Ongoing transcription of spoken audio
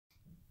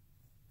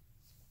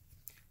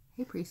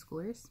Hey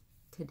preschoolers,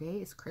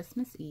 today is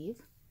Christmas Eve,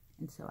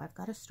 and so I've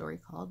got a story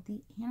called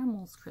The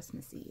Animals'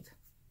 Christmas Eve.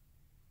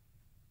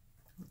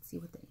 Let's see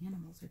what the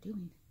animals are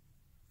doing.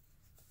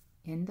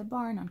 In the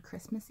barn on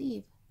Christmas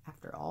Eve,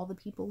 after all the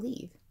people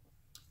leave,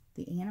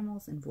 the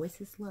animals in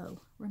voices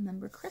low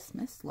remember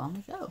Christmas long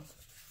ago.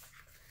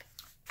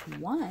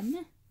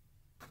 One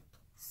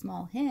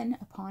small hen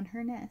upon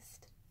her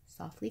nest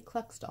softly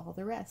clucks to all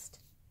the rest.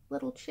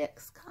 Little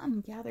chicks,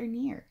 come gather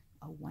near,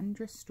 a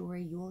wondrous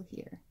story you'll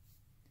hear.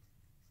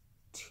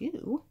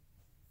 Two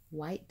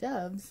white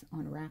doves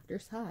on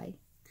rafters high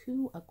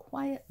coo a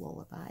quiet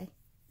lullaby.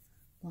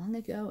 Long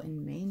ago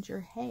in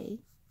manger hay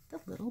the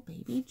little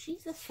baby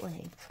Jesus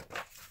lay.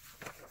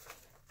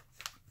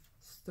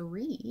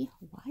 Three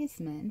wise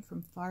men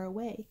from far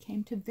away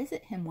came to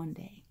visit him one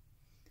day,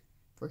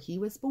 for he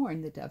was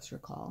born, the doves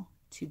recall,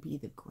 to be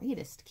the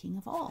greatest king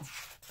of all.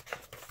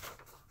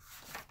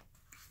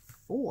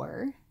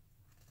 Four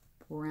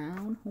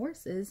brown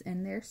horses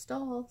in their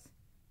stalls,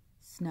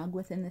 snug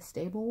within the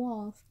stable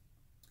walls,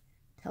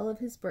 tell of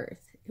his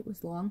birth. It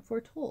was long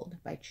foretold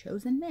by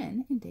chosen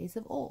men in days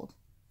of old.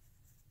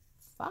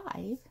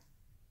 Five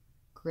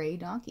gray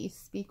donkeys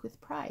speak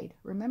with pride,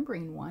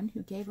 remembering one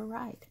who gave a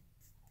ride.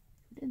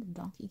 Who did the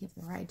donkey give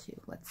the ride to?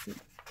 Let's see.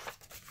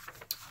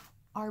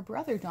 Our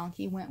brother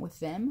donkey went with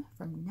them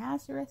from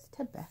Nazareth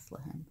to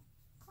Bethlehem.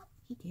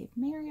 He gave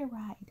Mary a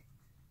ride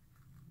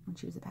when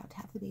she was about to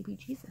have the baby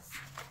Jesus.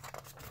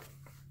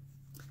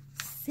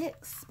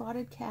 Six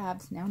spotted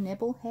calves now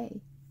nibble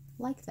hay,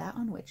 like that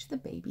on which the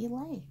baby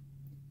lay.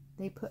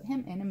 They put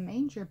him in a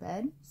manger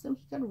bed so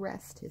he could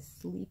rest his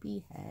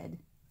sleepy head.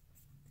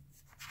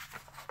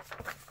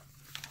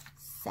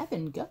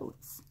 Seven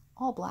goats,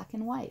 all black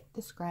and white,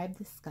 described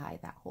the sky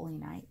that holy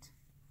night.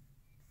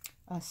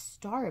 A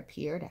star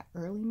appeared at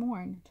early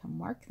morn to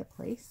mark the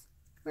place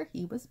where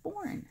he was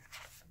born.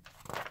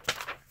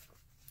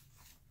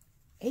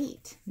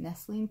 Eight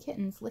nestling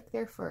kittens lick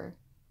their fur.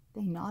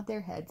 They nod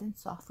their heads and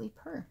softly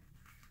purr.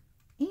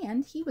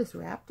 And he was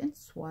wrapped in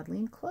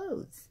swaddling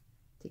clothes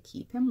to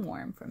keep him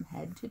warm from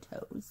head to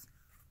toes.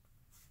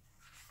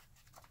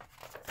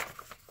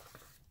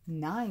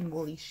 Nine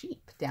woolly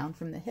sheep down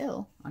from the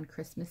hill on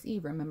Christmas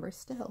Eve remember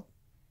still.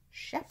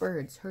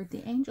 Shepherds heard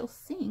the angels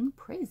sing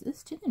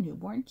praises to the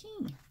newborn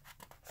king.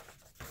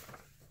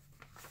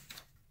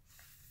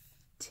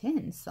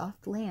 10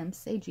 soft lambs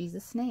say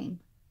Jesus' name.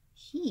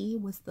 He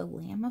was the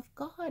Lamb of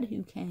God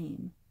who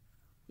came.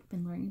 We've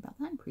been learning about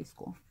that in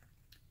preschool.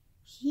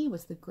 He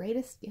was the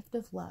greatest gift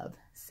of love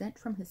sent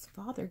from his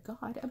Father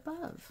God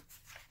above.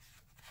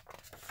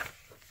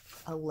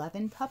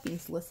 11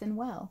 puppies listen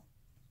well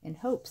in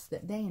hopes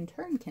that they in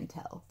turn can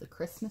tell the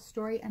Christmas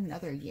story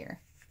another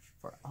year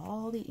for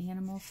all the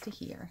animals to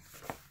hear.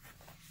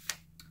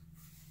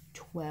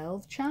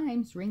 12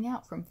 chimes ring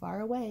out from far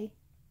away,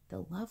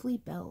 the lovely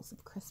bells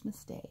of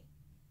Christmas Day,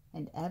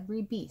 and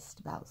every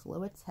beast bows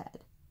low its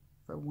head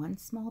for one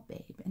small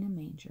babe in a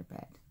manger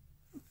bed.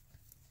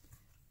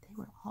 They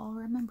were all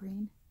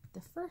remembering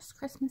the first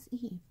Christmas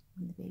Eve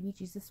when the baby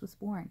Jesus was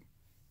born,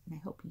 and I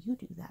hope you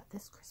do that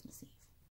this Christmas Eve.